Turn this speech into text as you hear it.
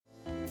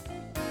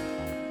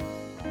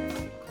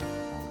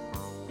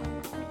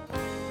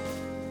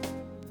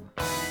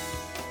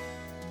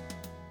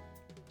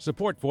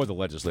Support for the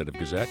Legislative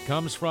Gazette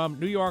comes from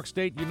New York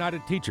State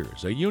United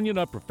Teachers, a union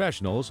of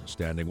professionals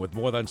standing with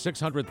more than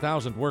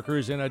 600,000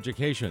 workers in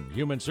education,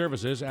 human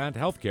services, and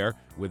healthcare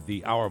with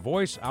the Our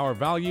Voice, Our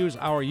Values,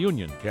 Our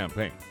Union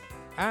campaign.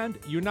 And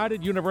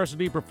United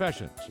University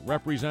Professions,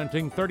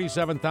 representing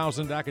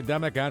 37,000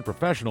 academic and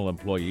professional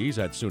employees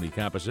at SUNY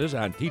campuses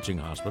and teaching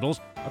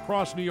hospitals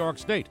across New York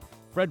State.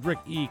 Frederick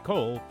E.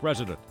 Cole,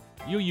 President.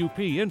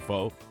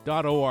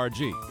 UUPinfo.org.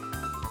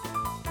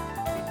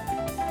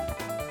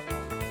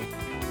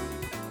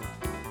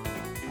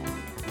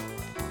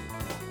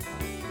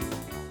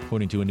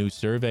 According to a new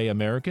survey,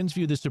 Americans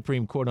view the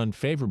Supreme Court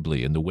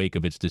unfavorably in the wake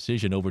of its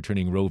decision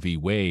overturning Roe v.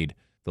 Wade.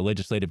 The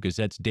Legislative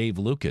Gazette's Dave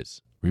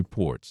Lucas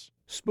reports.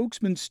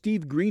 Spokesman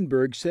Steve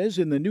Greenberg says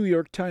in the New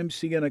York Times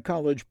Siena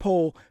College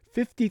poll,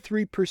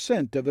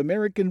 53% of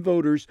American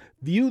voters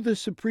view the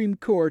Supreme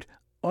Court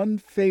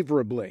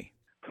unfavorably.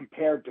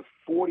 Compared to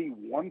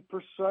 41%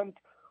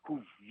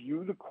 who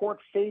view the court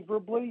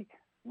favorably,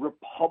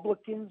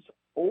 Republicans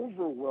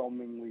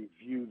overwhelmingly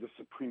view the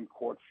Supreme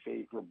Court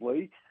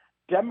favorably.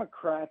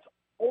 Democrats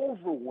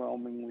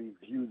overwhelmingly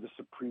view the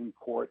Supreme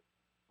Court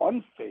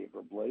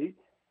unfavorably.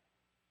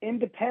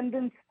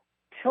 Independents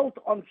tilt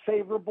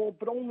unfavorable,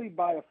 but only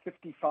by a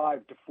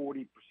 55 to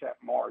 40%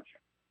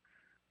 margin.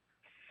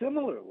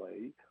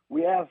 Similarly,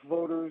 we asked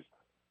voters,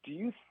 do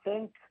you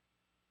think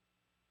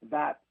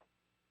that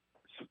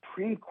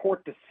Supreme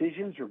Court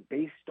decisions are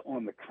based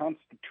on the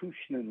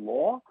Constitution and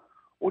law,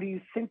 or do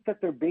you think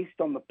that they're based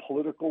on the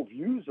political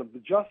views of the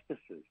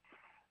justices?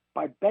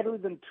 By better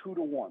than 2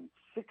 to 1,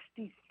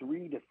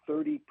 63 to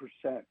 30%.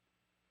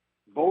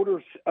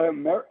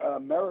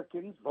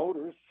 Americans,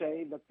 voters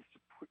say that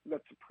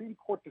that Supreme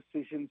Court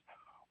decisions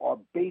are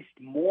based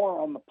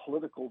more on the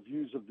political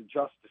views of the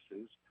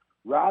justices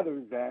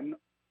rather than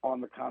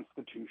on the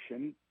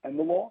Constitution and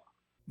the law.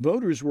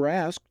 Voters were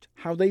asked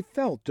how they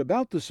felt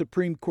about the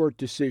Supreme Court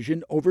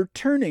decision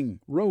overturning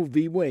Roe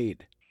v.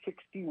 Wade.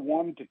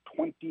 61 to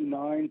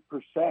 29%.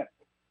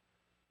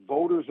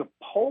 Voters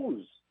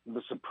oppose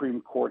the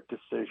Supreme Court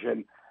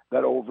decision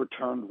that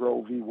overturned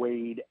Roe v.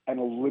 Wade and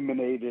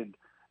eliminated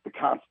the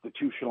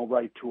constitutional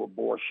right to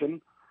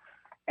abortion.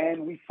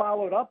 And we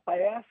followed up by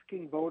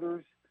asking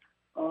voters,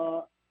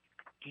 do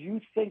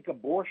you think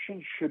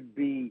abortion should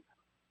be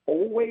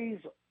always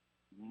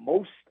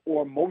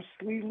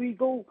mostly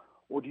legal?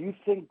 Or do you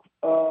think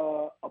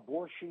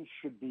abortion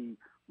should be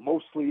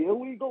mostly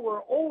illegal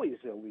or always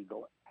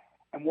illegal?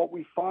 And what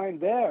we find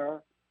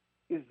there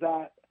is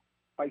that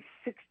by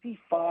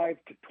 65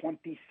 to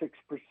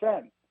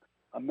 26%,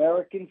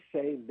 Americans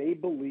say they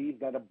believe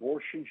that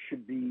abortion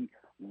should be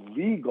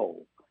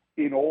legal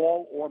in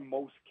all or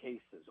most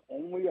cases.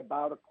 Only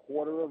about a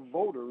quarter of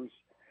voters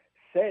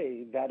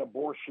say that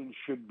abortion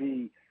should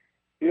be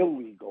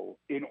illegal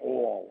in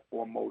all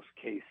or most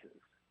cases.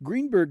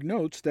 Greenberg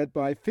notes that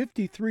by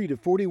 53 to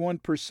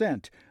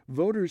 41%,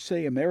 voters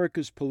say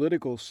America's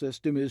political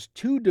system is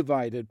too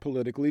divided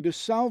politically to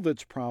solve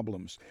its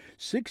problems.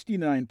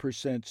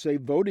 69% say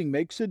voting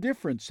makes a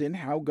difference in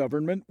how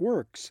government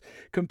works,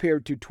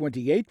 compared to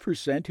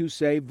 28% who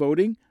say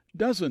voting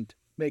doesn't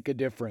make a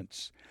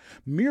difference.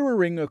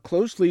 Mirroring a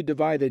closely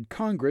divided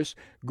Congress,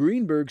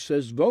 Greenberg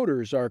says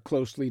voters are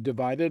closely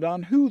divided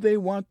on who they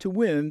want to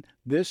win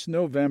this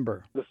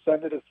November. The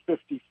Senate is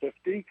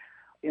 50-50.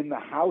 In the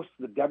House,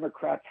 the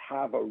Democrats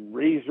have a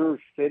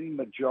razor-thin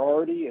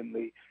majority in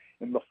the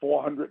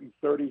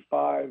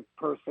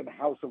 435-person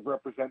House of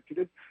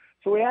Representatives.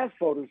 So we asked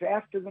voters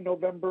after the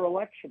November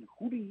election,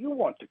 who do you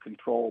want to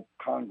control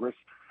Congress,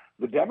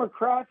 the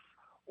Democrats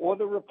or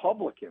the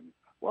Republicans?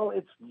 Well,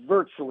 it's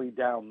virtually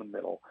down the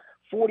middle.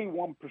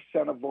 41%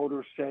 of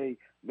voters say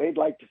they'd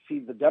like to see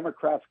the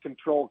Democrats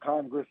control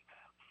Congress.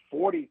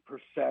 40%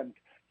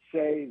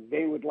 say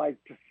they would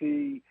like to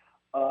see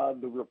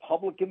the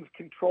Republicans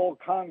control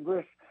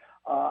Congress.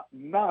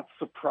 Not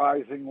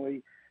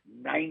surprisingly,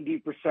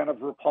 90%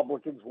 of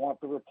Republicans want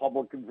the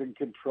Republicans in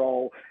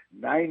control.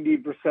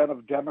 90%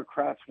 of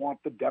Democrats want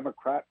the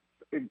Democrats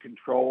in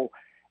control.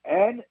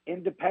 And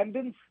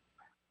independents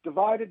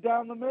divided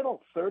down the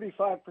middle.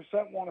 35%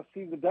 want to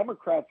see the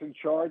Democrats in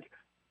charge.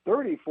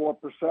 34%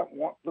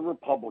 want the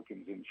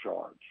Republicans in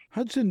charge.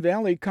 Hudson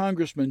Valley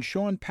Congressman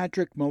Sean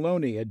Patrick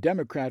Maloney, a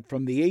Democrat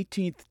from the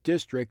 18th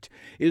District,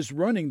 is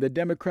running the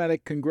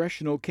Democratic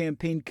Congressional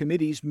Campaign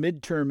Committee's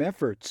midterm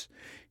efforts.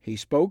 He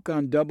spoke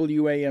on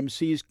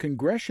WAMC's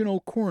Congressional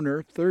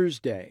Corner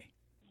Thursday.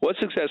 What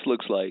success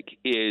looks like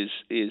is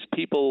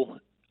people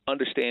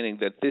understanding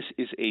that this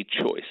is a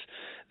choice,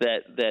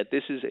 that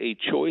this is a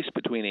choice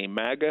between a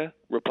MAGA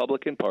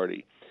Republican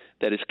Party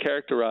that is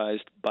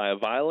characterized by a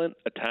violent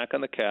attack on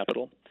the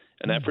Capitol,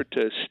 an effort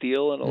to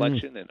steal an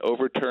election and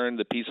overturn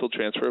the peaceful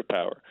transfer of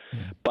power,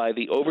 by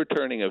the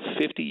overturning of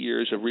 50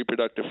 years of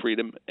reproductive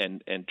freedom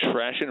and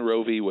trashing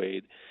Roe v.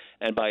 Wade,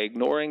 and by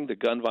ignoring the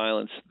gun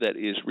violence that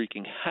is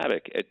wreaking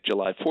havoc at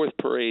July 4th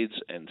parades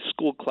and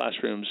school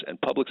classrooms and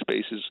public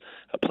spaces,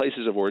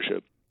 places of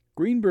worship.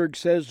 Greenberg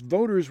says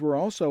voters were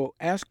also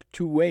asked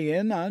to weigh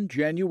in on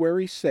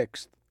January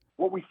 6th.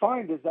 What we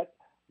find is that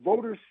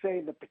voters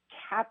say that the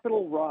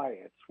Capitol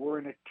riots were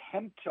an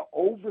attempt to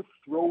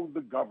overthrow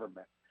the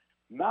government,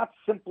 not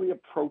simply a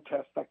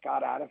protest that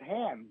got out of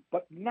hand,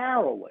 but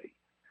narrowly.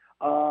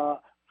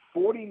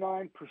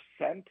 49%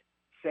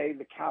 say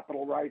the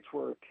Capitol riots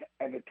were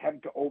an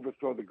attempt to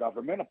overthrow the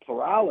government, a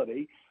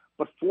plurality,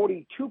 but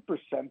 42%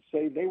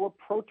 say they were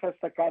protests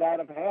that got out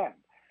of hand.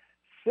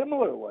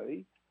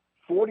 Similarly,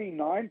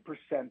 49%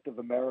 of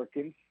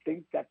Americans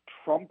think that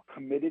Trump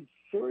committed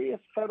serious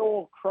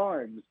federal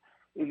crimes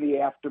in the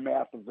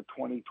aftermath of the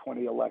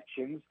 2020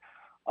 elections,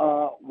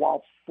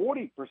 while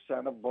 40%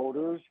 of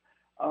voters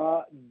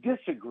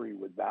disagree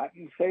with that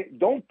and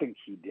don't think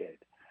he did.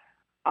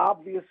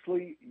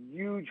 Obviously,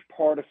 huge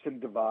partisan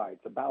divides.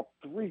 About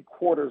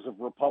 3/4 of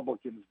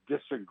Republicans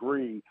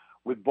disagree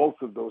with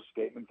both of those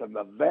statements, and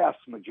the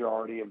vast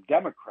majority of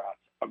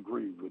Democrats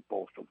agree with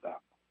both of them.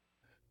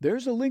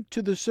 There's a link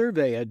to the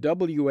survey at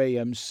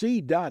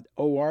wamc.org.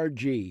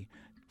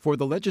 For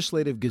the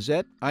Legislative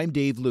Gazette, I'm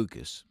Dave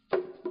Lucas.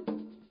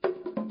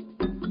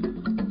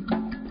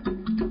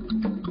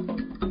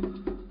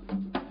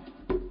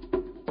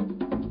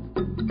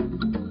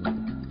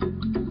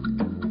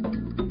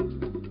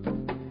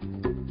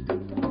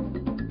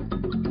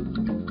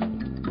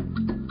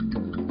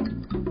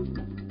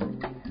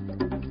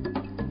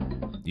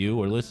 You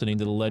are listening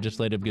to the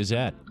Legislative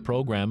Gazette, a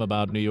program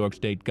about New York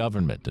State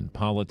government and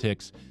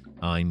politics.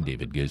 I'm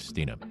David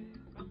Gustina.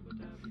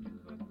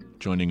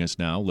 Joining us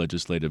now,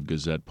 Legislative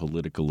Gazette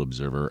political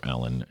observer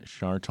Alan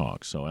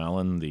Chartock. So,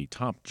 Alan, the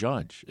top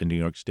judge in New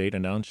York State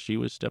announced she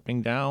was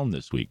stepping down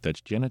this week. That's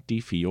Janet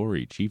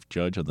DiFiore, chief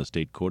judge of the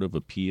State Court of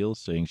Appeals,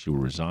 saying she will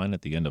resign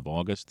at the end of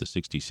August. The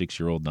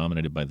 66-year-old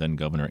nominated by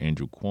then-Governor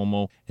Andrew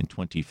Cuomo in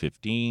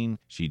 2015.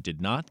 She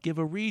did not give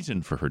a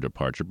reason for her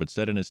departure, but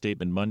said in a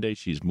statement Monday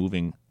she's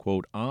moving,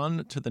 quote,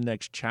 on to the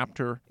next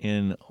chapter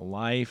in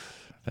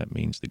life. That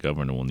means the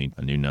governor will need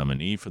a new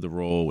nominee for the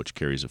role, which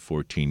carries a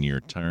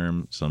 14-year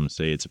term. Some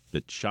say it's a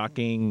bit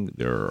shocking.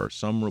 There are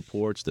some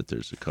reports that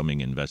there's a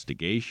coming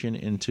investigation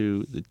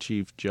into the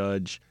chief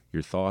judge.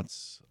 Your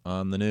thoughts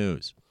on the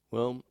news?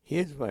 Well,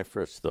 here's my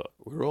first thought.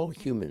 We're all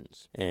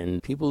humans,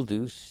 and people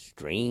do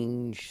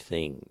strange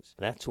things.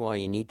 That's why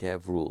you need to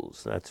have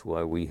rules. That's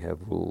why we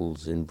have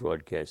rules in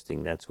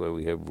broadcasting. That's why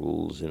we have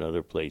rules in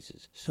other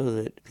places, so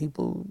that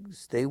people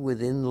stay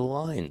within the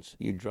lines.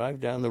 You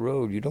drive down the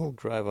road, you don't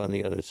drive on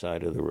the other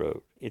side of the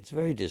road. It's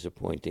very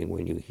disappointing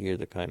when you hear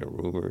the kind of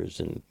rumors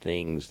and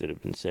things that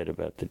have been said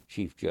about the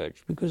chief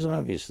judge, because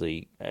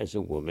obviously, as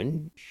a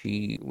woman,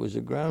 she was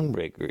a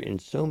groundbreaker in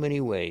so many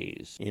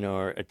ways in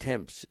our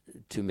attempts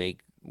to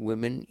make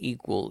women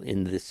equal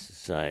in this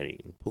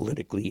society,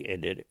 politically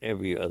and in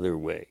every other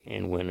way.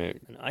 And when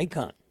an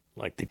icon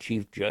like the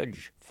chief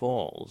judge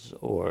falls,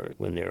 or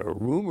when there are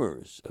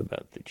rumors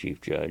about the chief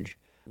judge,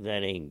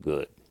 that ain't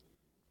good.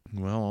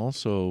 Well,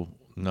 also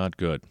not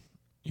good.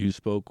 You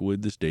spoke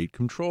with the state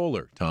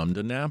comptroller, Tom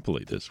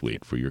DiNapoli, this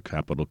week for your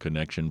Capital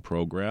Connection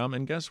program,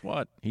 and guess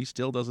what? He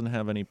still doesn't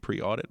have any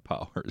pre-audit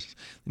powers.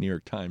 The New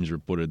York Times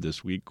reported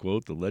this week,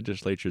 quote, the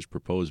legislature's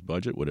proposed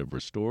budget would have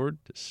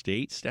restored to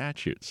state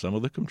statutes some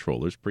of the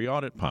comptroller's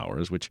pre-audit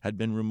powers, which had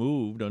been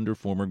removed under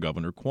former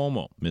Governor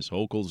Cuomo. Ms.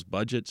 Hochul's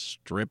budget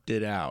stripped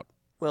it out.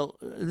 Well,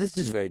 this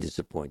is very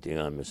disappointing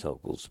on Ms.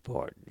 Hochul's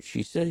part.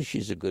 She says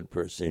she's a good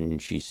person.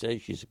 She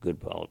says she's a good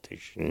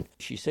politician.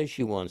 She says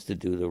she wants to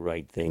do the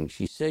right thing.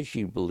 She says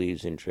she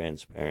believes in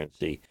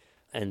transparency.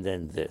 And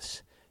then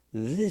this.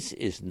 This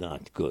is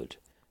not good.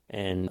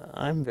 And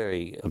I'm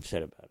very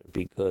upset about it,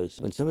 because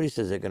when somebody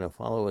says they're going to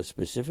follow a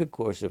specific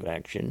course of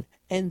action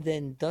and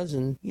then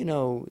doesn't,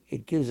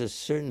 it gives a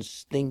certain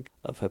stink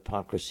of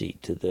hypocrisy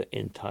to the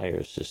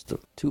entire system.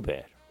 Too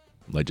bad.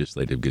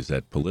 Legislative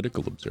Gazette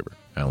political observer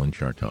Alan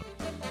Chartock.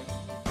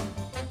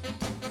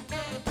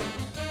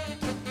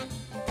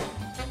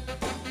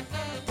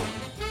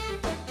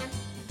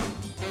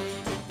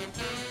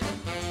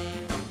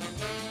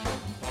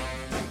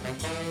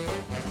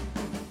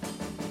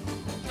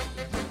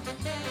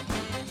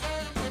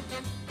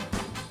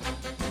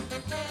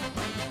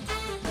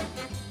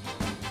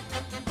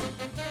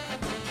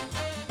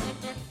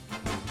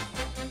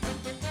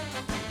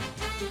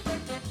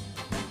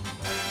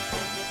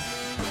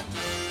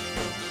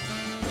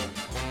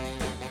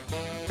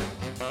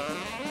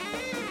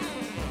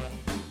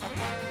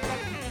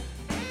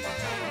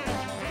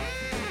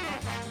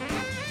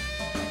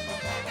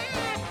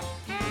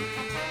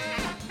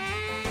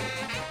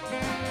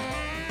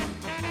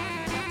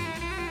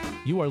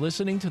 You are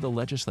listening to the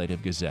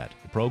Legislative Gazette,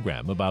 a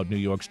program about New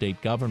York State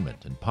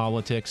government and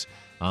politics.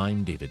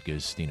 I'm David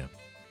Gustina.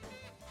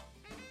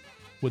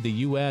 With the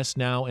U.S.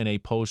 now in a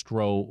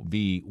post-Roe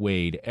v.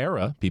 Wade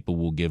era, people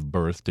will give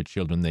birth to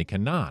children they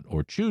cannot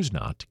or choose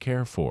not to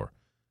care for.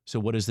 So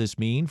what does this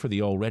mean for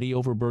the already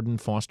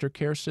overburdened foster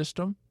care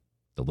system?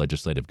 The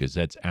Legislative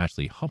Gazette's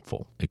Ashley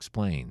Hupfel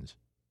explains.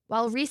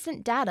 While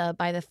recent data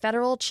by the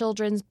Federal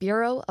Children's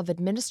Bureau of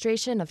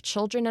Administration of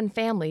Children and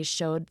Families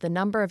showed the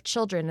number of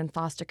children in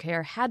foster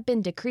care had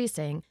been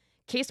decreasing,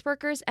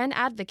 Caseworkers and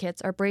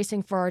advocates are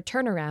bracing for a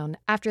turnaround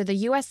after the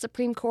U.S.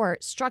 Supreme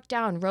Court struck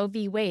down Roe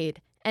v.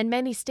 Wade and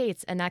many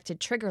states enacted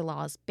trigger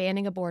laws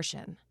banning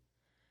abortion.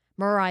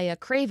 Mariah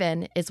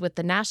Craven is with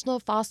the National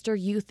Foster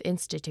Youth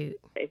Institute.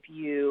 If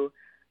you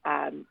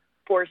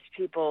force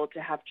people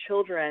to have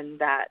children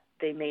that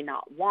they may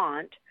not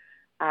want,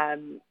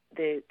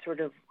 the sort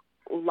of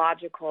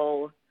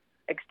logical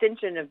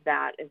extension of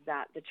that is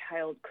that the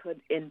child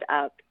could end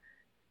up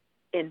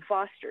in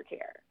foster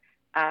care.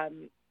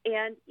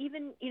 And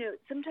even,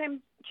 sometimes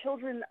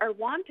children are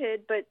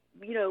wanted, but,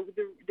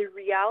 the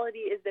reality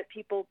is that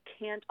people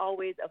can't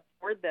always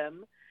afford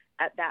them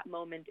at that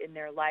moment in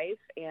their life.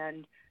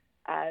 And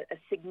a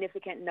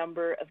significant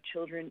number of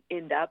children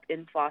end up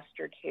in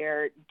foster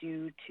care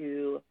due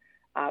to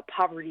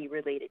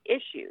poverty-related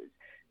issues.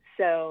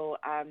 So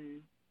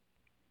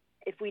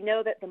if we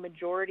know that the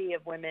majority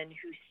of women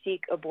who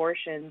seek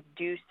abortions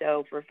do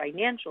so for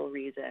financial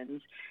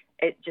reasons,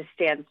 it just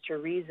stands to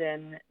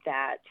reason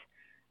that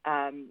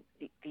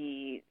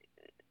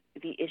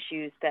the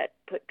issues that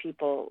put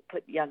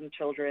young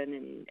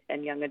children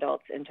and young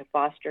adults into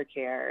foster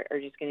care are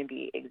just going to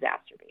be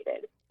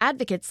exacerbated.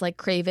 Advocates like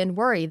Craven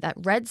worry that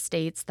red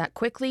states that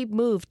quickly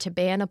move to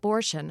ban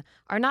abortion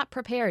are not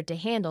prepared to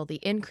handle the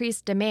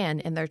increased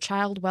demand in their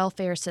child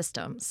welfare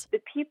systems.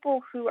 The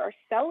people who are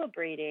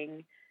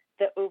celebrating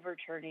the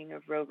overturning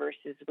of Roe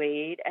versus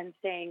Wade and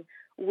saying,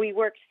 we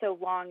worked so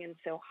long and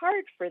so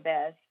hard for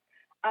this,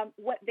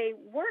 what they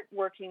weren't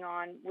working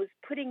on was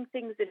putting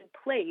things in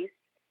place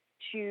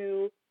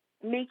to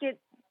make it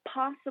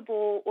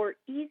possible or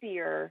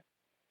easier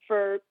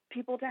for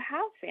people to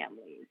have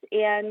families.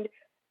 And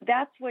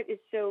that's what is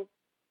so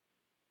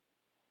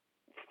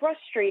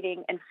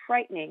frustrating and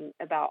frightening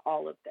about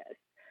all of this,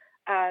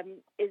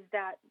 is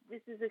that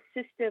this is a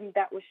system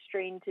that was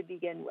strained to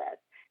begin with.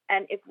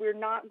 And if we're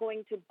not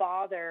going to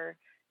bother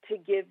to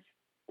give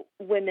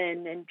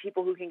women and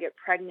people who can get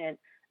pregnant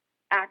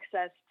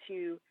access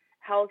to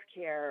health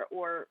care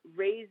or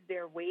raise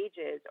their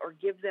wages or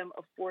give them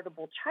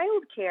affordable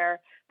child care,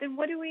 then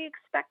what do we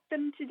expect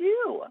them to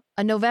do?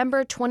 A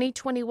November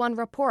 2021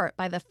 report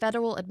by the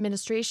Federal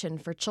Administration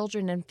for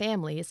Children and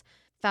Families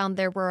found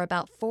there were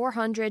about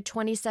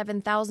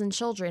 427,000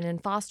 children in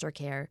foster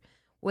care,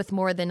 with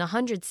more than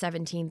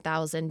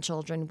 117,000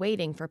 children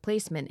waiting for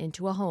placement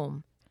into a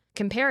home.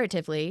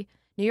 Comparatively,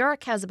 New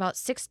York has about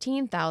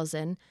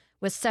 16,000,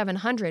 with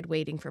 700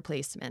 waiting for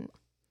placement.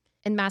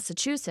 In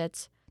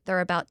Massachusetts, there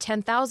are about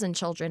 10,000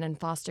 children in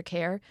foster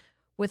care,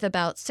 with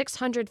about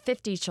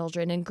 650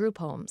 children in group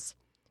homes.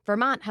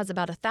 Vermont has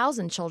about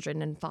 1,000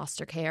 children in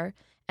foster care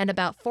and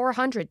about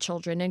 400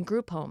 children in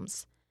group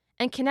homes.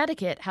 And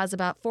Connecticut has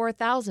about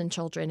 4,000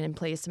 children in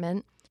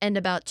placement and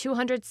about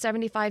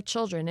 275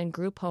 children in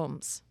group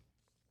homes.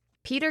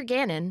 Peter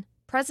Gannon,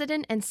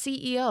 president and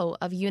CEO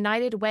of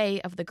United Way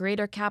of the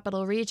Greater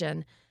Capital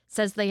Region,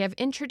 says they have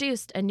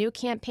introduced a new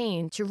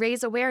campaign to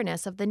raise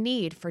awareness of the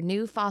need for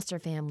new foster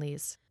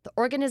families. The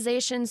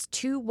organization's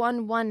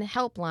 211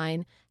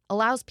 helpline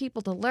allows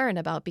people to learn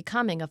about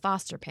becoming a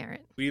foster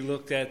parent. We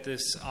looked at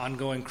this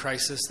ongoing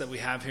crisis that we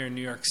have here in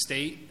New York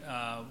State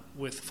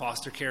with the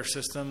foster care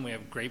system. We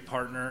have a great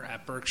partner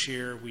at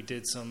Berkshire. We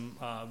did some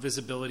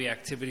visibility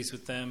activities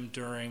with them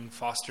during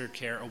Foster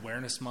Care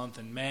Awareness Month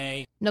in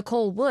May.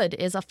 Nicole Wood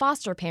is a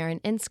foster parent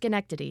in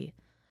Schenectady.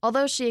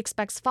 Although she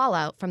expects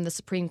fallout from the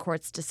Supreme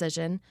Court's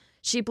decision,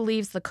 she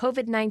believes the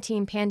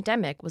COVID-19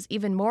 pandemic was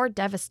even more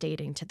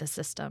devastating to the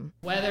system.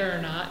 Whether or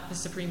not the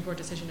Supreme Court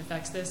decision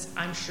affects this,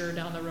 I'm sure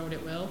down the road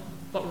it will.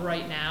 But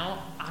right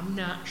now, I'm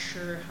not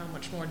sure how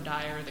much more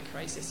dire the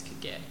crisis could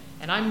get.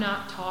 And I'm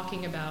not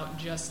talking about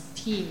just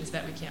teens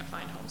that we can't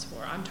find homes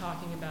for. I'm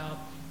talking about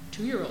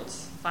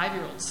 2-year-olds,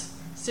 5-year-olds,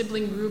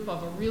 sibling group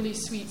of a really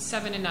sweet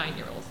 7 and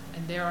 9-year-old,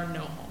 and there are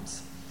no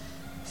homes.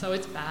 So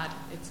it's bad.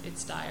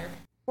 It's dire.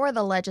 For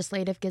the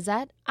Legislative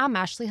Gazette, I'm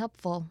Ashley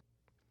Hupful.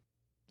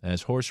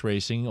 As horse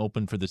racing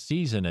opened for the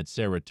season at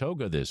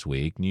Saratoga this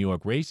week, New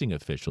York racing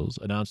officials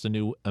announced a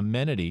new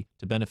amenity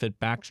to benefit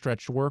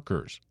backstretch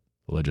workers.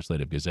 The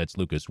Legislative Gazette's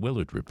Lucas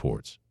Willard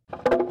reports.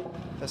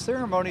 The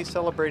ceremony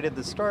celebrated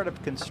the start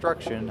of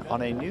construction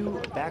on a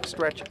new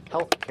backstretch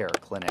healthcare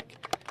clinic.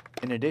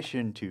 In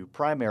addition to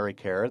primary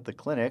care, the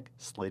clinic,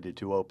 slated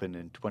to open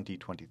in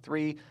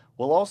 2023,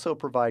 will also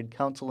provide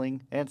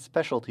counseling and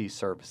specialty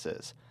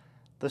services.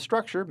 The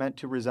structure, meant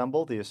to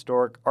resemble the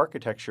historic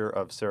architecture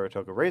of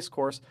Saratoga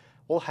Racecourse,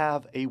 will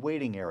have a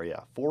waiting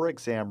area, 4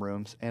 exam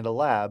rooms, and a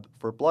lab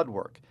for blood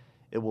work.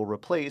 It will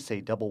replace a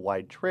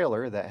double-wide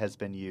trailer that has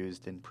been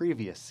used in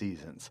previous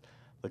seasons.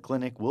 The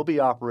clinic will be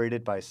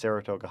operated by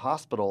Saratoga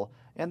Hospital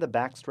and the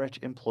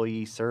Backstretch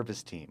Employee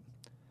Service Team.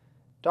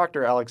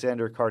 Dr.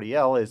 Alexander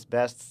Cardiel is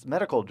BEST's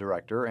medical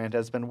director and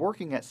has been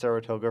working at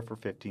Saratoga for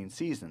 15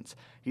 seasons.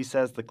 He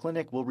says the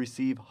clinic will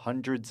receive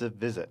hundreds of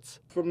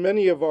visits. For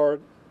many of our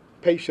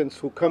patients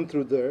who come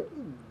through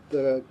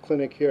the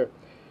clinic here,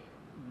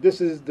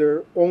 this is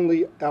their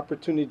only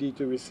opportunity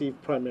to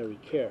receive primary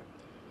care.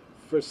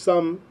 For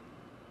some,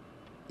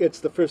 it's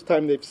the first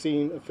time they've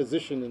seen a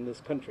physician in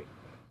this country.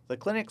 The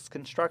clinic's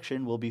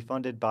construction will be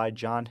funded by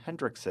John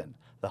Hendrickson,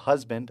 the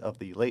husband of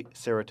the late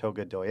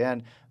Saratoga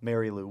doyenne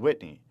Mary Lou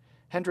Whitney.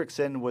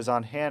 Hendrickson was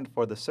on hand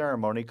for the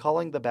ceremony,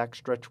 calling the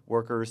backstretch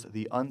workers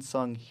the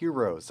unsung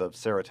heroes of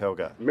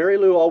Saratoga. Mary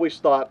Lou always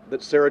thought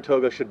that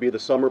Saratoga should be the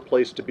summer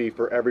place to be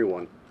for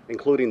everyone,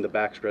 including the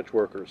backstretch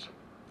workers.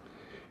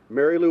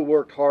 Mary Lou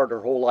worked hard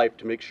her whole life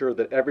to make sure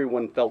that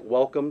everyone felt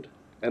welcomed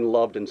and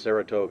loved in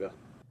Saratoga.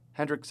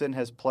 Hendrickson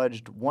has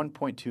pledged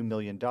 $1.2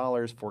 million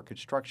for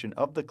construction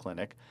of the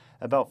clinic.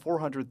 About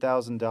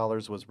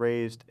 $400,000 was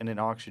raised in an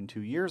auction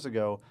 2 years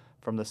ago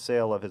from the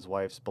sale of his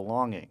wife's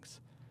belongings.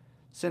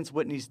 Since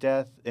Whitney's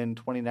death in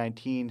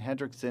 2019,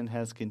 Hendrickson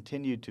has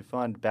continued to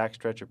fund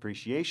backstretch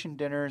appreciation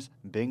dinners,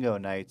 bingo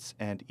nights,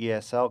 and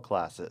ESL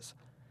classes.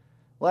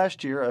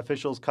 Last year,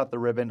 officials cut the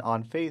ribbon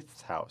on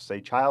Faith's House,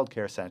 a child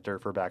care center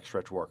for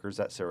backstretch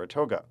workers at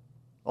Saratoga.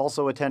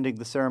 Also attending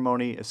the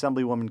ceremony,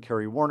 Assemblywoman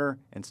Kerry Warner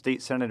and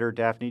State Senator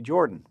Daphne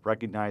Jordan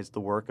recognized the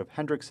work of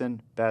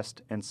Hendrickson,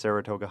 Best, and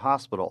Saratoga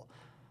Hospital.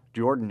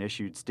 Jordan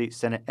issued State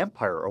Senate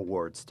Empire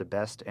Awards to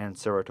Best and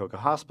Saratoga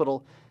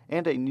Hospital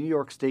and a New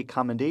York State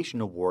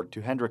Commendation Award to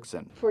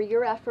Hendrickson. For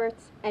your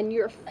efforts and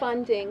your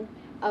funding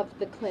of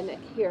the clinic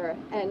here.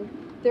 And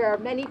there are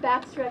many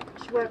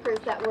backstretch workers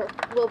that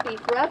will be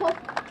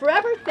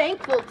forever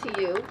thankful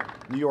to you.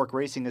 New York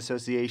Racing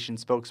Association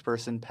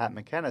spokesperson Pat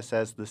McKenna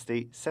says the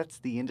state sets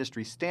the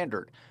industry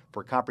standard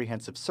for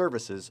comprehensive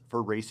services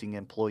for racing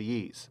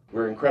employees.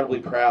 We're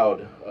incredibly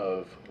proud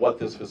of what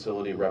this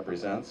facility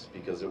represents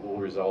because it will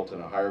result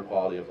in a higher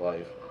quality of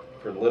life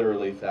for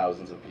literally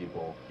thousands of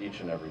people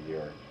each and every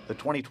year. The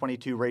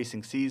 2022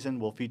 racing season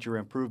will feature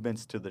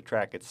improvements to the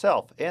track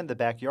itself and the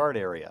backyard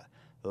area.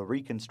 The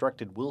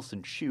reconstructed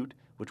Wilson Chute,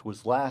 which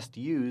was last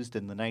used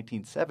in the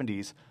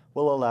 1970s,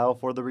 will allow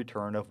for the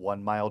return of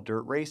 1-mile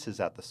dirt races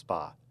at the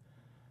spa.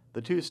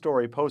 The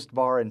 2-story post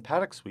bar and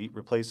paddock suite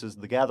replaces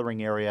the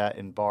gathering area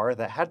and bar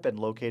that had been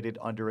located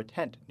under a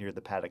tent near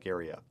the paddock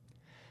area.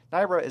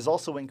 NYRA is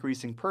also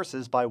increasing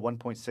purses by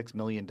 $1.6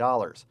 million.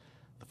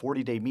 The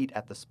 40-day meet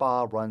at the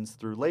spa runs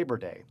through Labor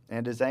Day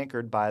and is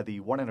anchored by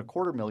the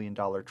 $1.25 million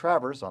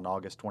Travers on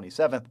August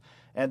 27th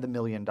and the $1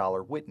 million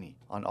Whitney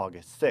on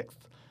August 6th.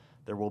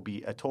 There will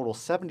be a total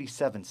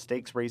 77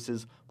 stakes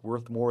races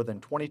worth more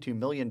than $22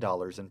 million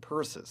in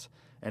purses,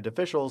 and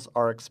officials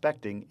are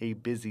expecting a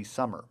busy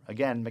summer.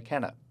 Again,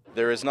 McKenna.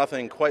 There is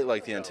nothing quite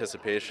like the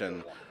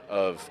anticipation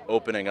of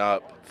opening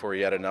up for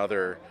yet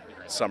another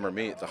summer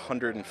meet, the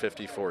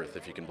 154th,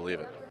 if you can believe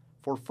it.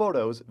 For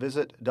photos,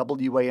 visit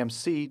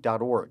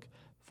WAMC.org.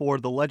 For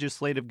the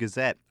Legislative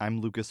Gazette, I'm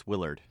Lucas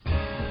Willard.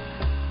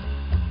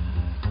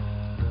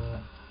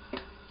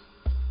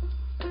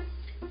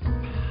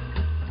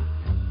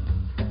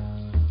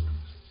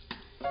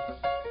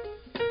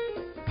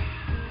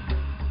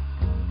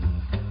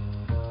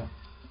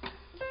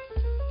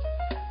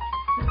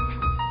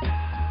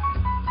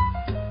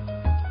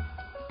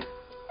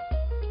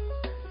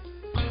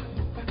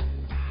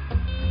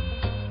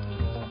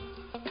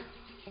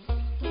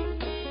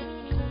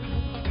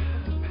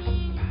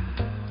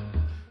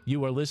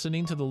 You are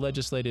listening to the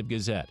Legislative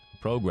Gazette, a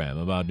program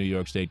about New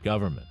York State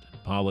government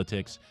and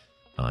politics.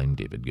 I'm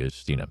David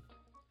Gustina.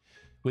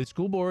 With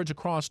school boards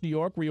across New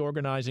York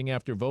reorganizing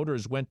after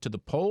voters went to the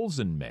polls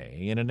in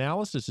May, an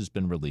analysis has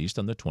been released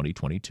on the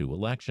 2022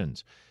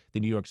 elections.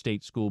 The New York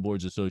State School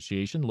Boards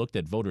Association looked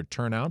at voter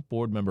turnout,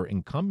 board member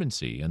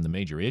incumbency, and the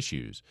major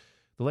issues.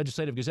 The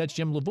Legislative Gazette's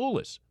Jim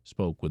Levulis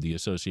spoke with the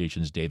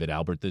association's David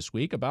Albert this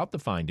week about the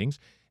findings,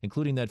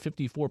 including that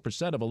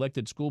 54% of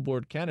elected school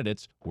board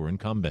candidates were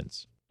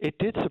incumbents. It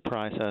did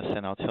surprise us,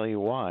 and I'll tell you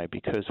why,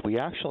 because we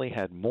actually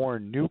had more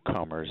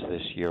newcomers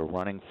this year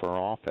running for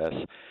office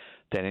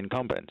than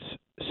incumbents.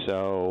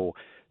 So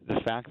the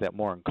fact that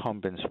more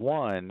incumbents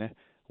won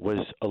was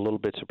a little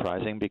bit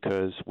surprising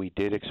because we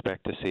did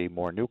expect to see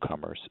more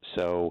newcomers.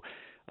 So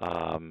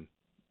a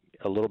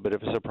little bit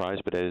of a surprise,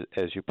 but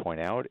as you point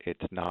out,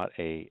 it's not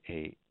a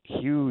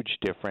huge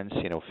difference.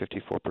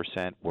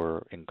 54%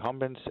 were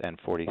incumbents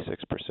and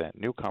 46%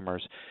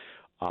 newcomers.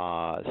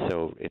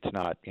 So it's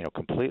not,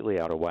 completely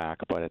out of whack,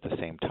 but at the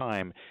same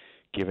time,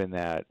 given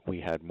that we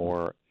had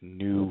more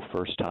new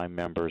first-time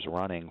members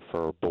running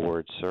for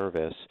board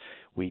service,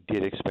 we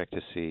did expect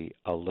to see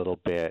a little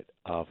bit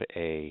of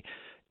a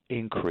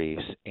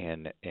increase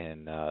in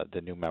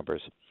the new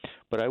members.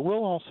 But I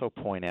will also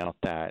point out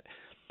that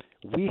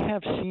we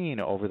have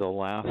seen over the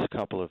last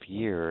couple of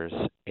years,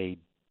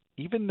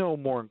 even though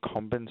more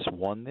incumbents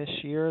won this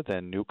year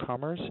than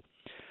newcomers,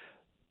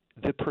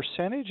 the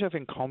percentage of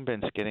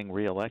incumbents getting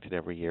reelected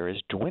every year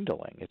is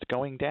dwindling. It's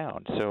going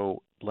down.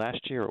 So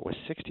last year it was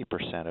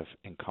 60% of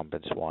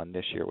incumbents won.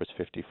 This year it was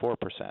 54%.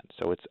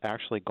 So it's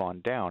actually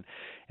gone down.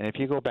 And if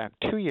you go back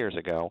 2 years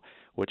ago,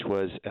 which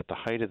was at the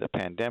height of the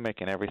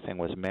pandemic and everything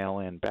was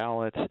mail-in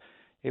ballots,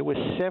 it was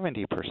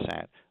 70%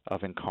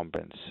 of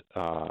incumbents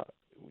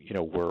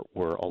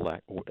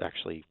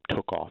actually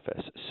took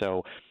office.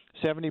 So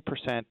 70%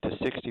 to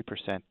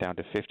 60% down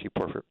to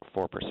 54%.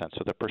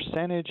 So the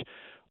percentage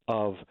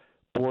of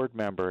board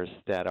members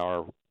that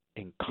are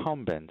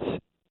incumbents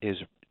is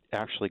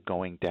actually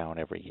going down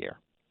every year.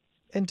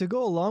 And to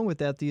go along with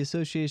that, the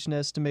association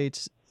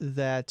estimates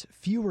that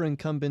fewer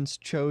incumbents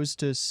chose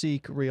to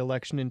seek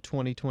re-election in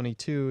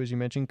 2022, as you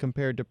mentioned,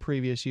 compared to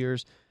previous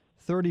years,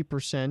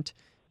 30%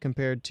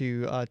 compared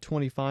to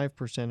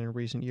 25% in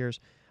recent years.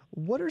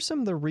 What are some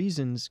of the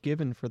reasons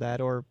given for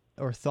that or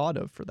thought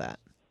of for that?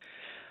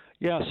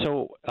 Yeah,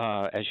 so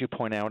as you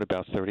point out,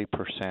 about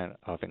 30%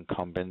 of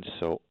incumbents,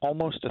 so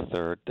almost a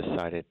third,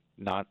 decided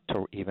not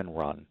to even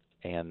run.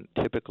 And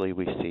typically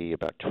we see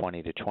about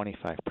 20 to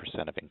 25%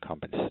 of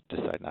incumbents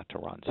decide not to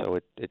run. So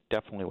it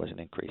definitely was an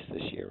increase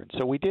this year. And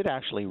so we did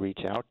actually reach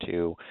out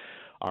to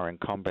our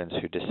incumbents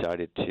who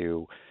decided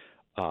to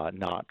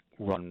not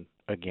run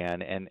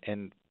again.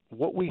 And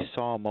what we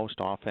saw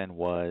most often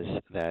was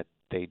that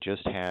they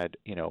just had,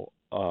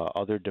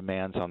 other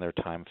demands on their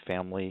time,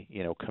 family,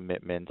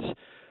 commitments,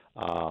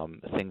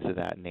 things of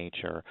that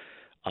nature.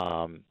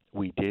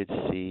 We did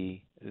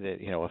see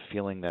that, a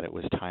feeling that it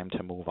was time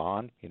to move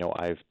on.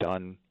 I've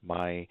done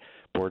my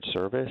board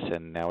service,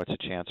 and now it's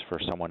a chance for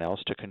someone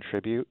else to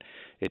contribute.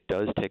 It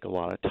does take a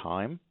lot of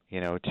time,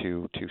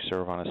 to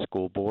serve on a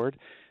school board.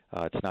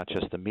 It's not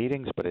just the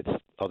meetings, but it's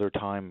other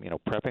time,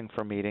 prepping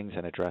for meetings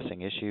and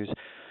addressing issues.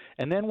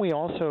 And then we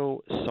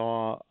also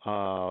saw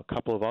a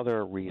couple of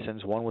other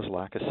reasons. One was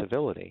lack of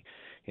civility.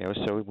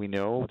 So we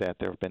know that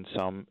there have been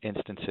some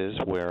instances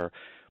where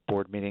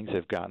board meetings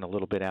have gotten a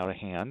little bit out of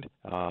hand.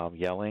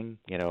 Yelling,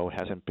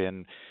 hasn't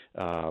been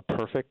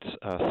perfect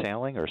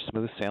sailing or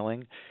smooth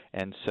sailing.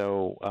 And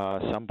so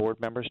some board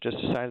members just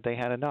decided they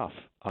had enough.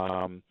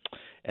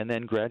 And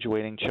then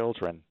graduating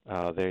children.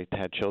 They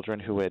had children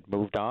who had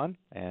moved on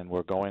and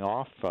were going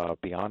off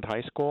beyond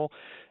high school,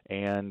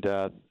 and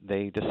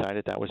they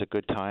decided that was a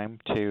good time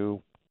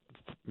to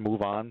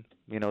move on,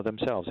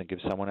 themselves and give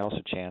someone else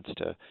a chance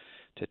to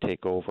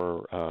take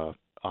over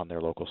on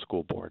their local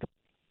school board.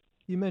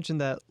 You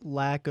mentioned that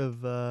lack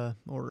of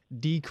or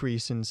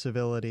decrease in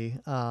civility.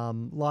 A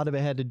lot of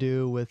it had to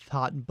do with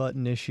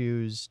hot-button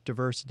issues,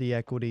 diversity,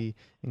 equity,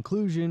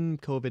 inclusion,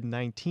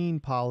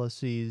 COVID-19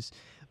 policies.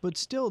 But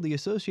still, the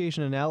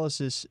association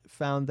analysis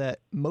found that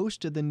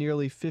most of the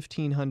nearly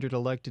 1,500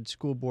 elected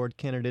school board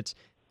candidates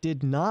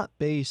did not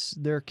base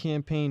their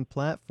campaign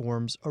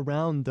platforms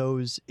around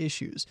those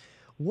issues.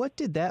 What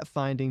did that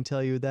finding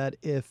tell you, that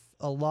if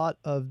a lot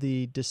of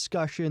the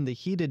discussion, the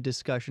heated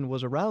discussion,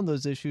 was around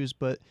those issues,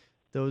 but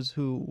those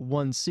who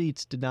won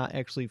seats did not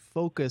actually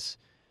focus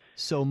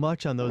so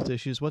much on those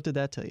issues, what did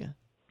that tell you?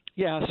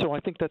 Yeah, so I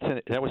think that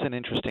was an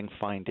interesting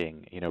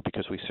finding,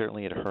 because we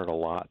certainly had heard a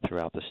lot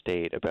throughout the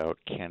state about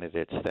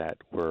candidates that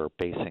were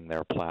basing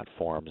their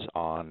platforms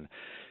on,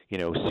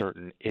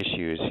 certain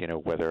issues,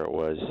 whether it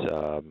was,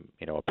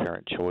 a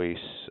parent choice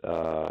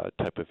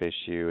type of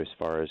issue as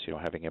far as,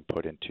 having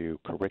input into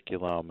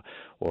curriculum,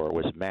 or it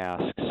was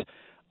masks.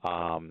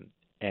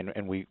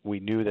 And we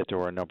knew that there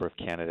were a number of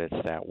candidates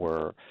that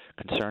were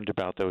concerned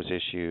about those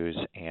issues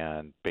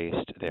and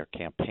based their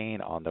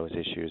campaign on those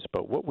issues.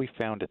 But what we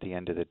found at the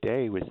end of the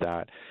day was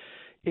that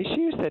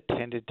issues that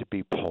tended to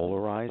be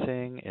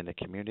polarizing in the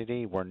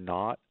community were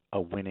not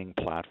a winning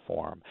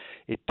platform.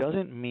 It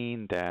doesn't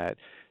mean that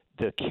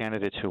the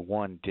candidates who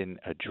won didn't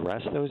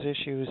address those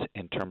issues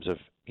in terms of,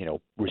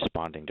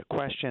 responding to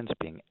questions,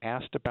 being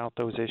asked about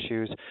those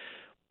issues,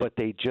 but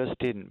they just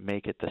didn't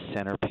make it the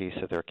centerpiece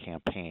of their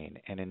campaign.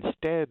 And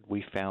instead,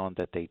 we found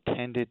that they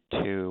tended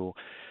to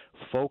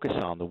focus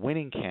on, the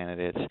winning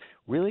candidates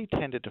really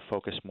tended to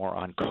focus more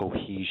on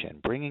cohesion,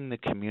 bringing the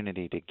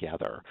community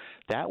together.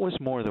 That was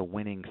more the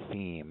winning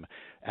theme,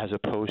 as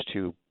opposed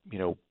to,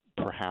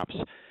 perhaps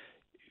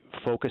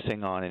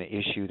focusing on an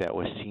issue that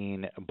was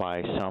seen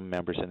by some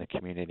members in the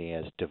community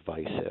as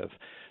divisive.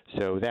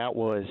 So that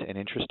was an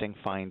interesting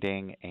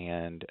finding.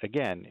 And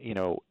again,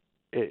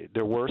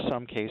 there were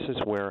some cases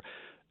where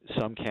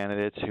some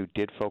candidates who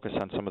did focus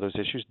on some of those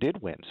issues did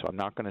win. So I'm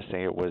not going to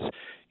say it was,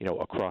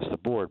 across the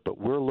board, but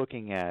we're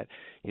looking at,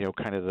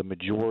 kind of the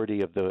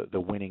majority of the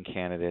winning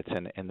candidates,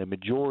 and the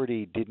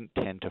majority didn't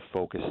tend to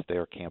focus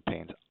their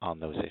campaigns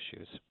on those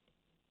issues.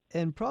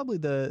 And probably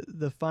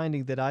the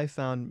finding that I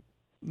found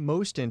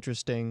most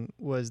interesting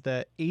was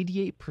that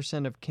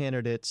 88% of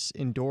candidates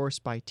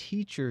endorsed by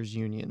teachers'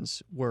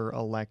 unions were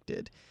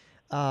elected.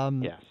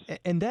 Yes.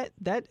 And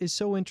that is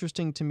so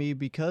interesting to me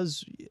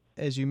because,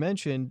 as you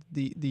mentioned,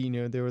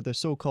 there were the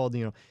so-called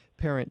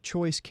parent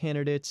choice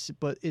candidates,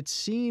 but it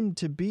seemed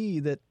to be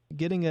that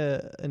getting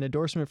an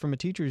endorsement from a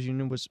teachers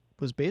union was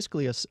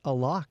basically a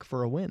lock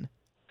for a win.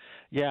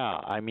 Yeah,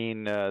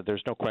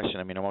 there's no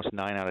question. Almost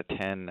 9 out of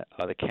 10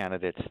 of the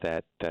candidates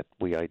that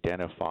we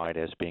identified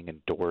as being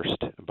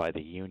endorsed by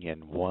the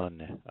union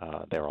won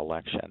their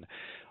election.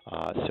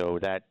 So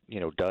that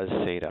does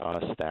say to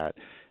us that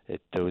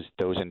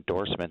those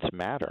endorsements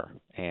matter,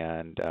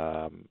 and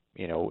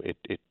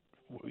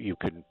you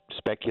can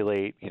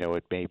speculate.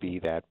 It may be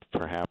that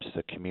perhaps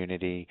the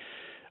community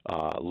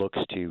looks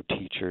to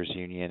teachers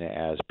union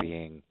as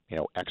being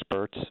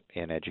experts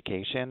in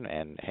education,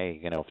 and hey,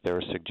 if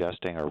they're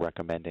suggesting or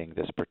recommending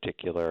this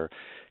particular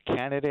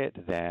candidate,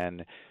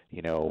 then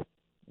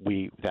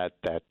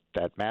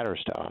that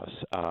matters to us.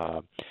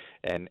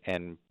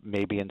 And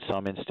maybe in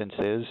some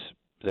instances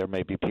there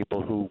may be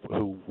people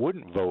who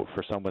wouldn't vote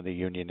for someone the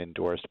union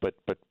endorsed, but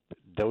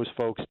those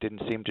folks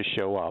didn't seem to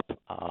show up,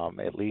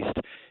 at least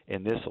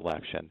in this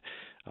election,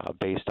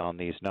 based on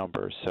these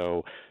numbers.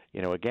 So,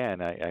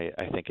 again,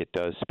 I think it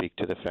does speak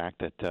to the fact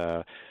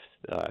that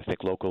I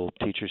think local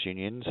teachers'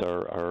 unions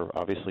are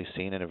obviously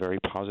seen in a very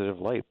positive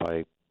light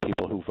by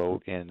people who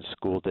vote in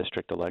school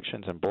district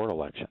elections and board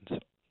elections.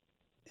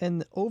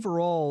 And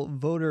overall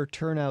voter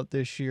turnout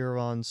this year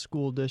on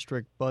school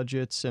district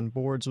budgets and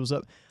boards was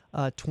up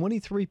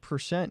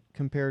 23%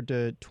 compared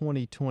to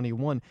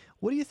 2021.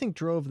 What do you think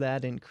drove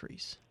that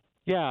increase?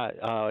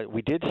 Yeah,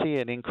 we did see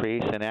an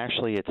increase, and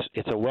actually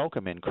it's a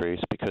welcome increase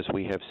because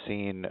we have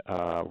seen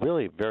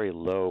really very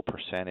low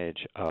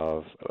percentage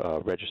of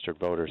registered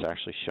voters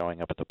actually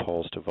showing up at the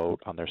polls to vote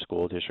on their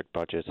school district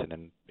budgets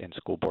and in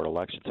school board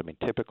elections. I mean,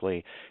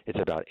 typically it's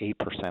about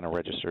 8% of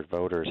registered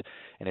voters,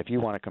 and if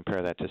you want to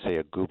compare that to, say,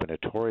 a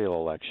gubernatorial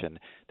election,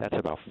 that's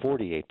about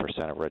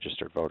 48% of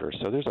registered voters.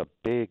 So there's a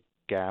big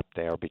gap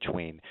there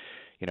between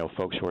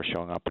folks who are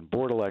showing up in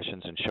board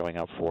elections and showing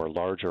up for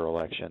larger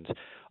elections.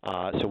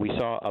 So we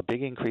saw a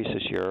big increase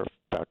this year,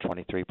 about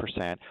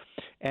 23%.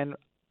 And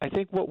I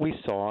think what we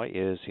saw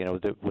is,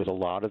 with a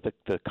lot of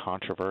the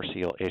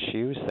controversial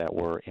issues that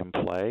were in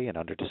play and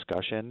under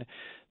discussion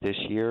this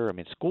year, I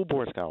mean, school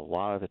boards got a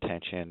lot of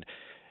attention,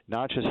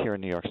 not just here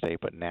in New York State,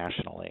 but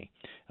nationally.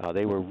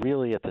 They were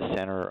really at the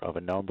center of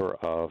a number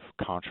of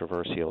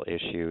controversial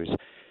issues,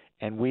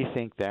 and we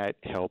think that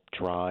helped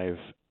drive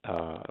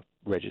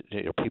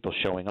people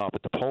showing up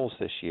at the polls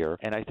this year.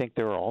 And I think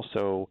there are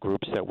also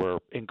groups that were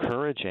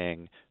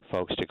encouraging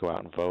folks to go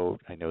out and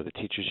vote. I know the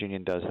teachers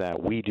union does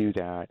that. We do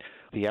that.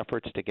 The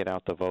efforts to get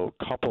out the vote,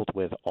 coupled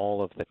with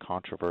all of the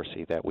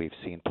controversy that we've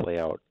seen play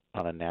out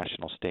on a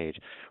national stage,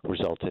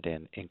 resulted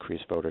in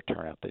increased voter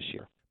turnout this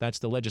year. That's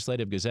the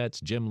Legislative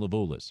Gazette's Jim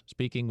Levulis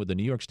speaking with the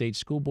New York State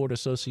School Board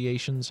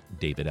Association's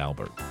David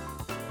Albert.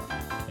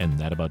 And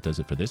that about does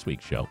it for this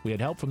week's show. We had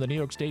help from the New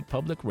York State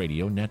Public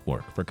Radio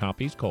Network. For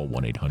copies, call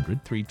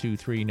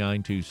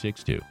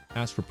 1-800-323-9262.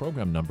 Ask for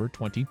program number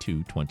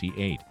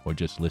 2228, or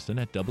just listen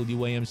at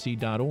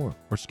WAMC.org,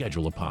 or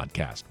schedule a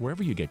podcast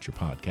wherever you get your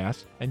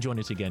podcasts. And join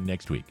us again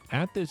next week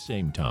at this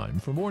same time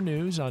for more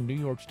news on New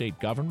York State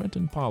government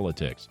and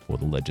politics. For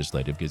the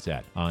Legislative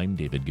Gazette, I'm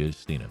David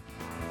Gustina.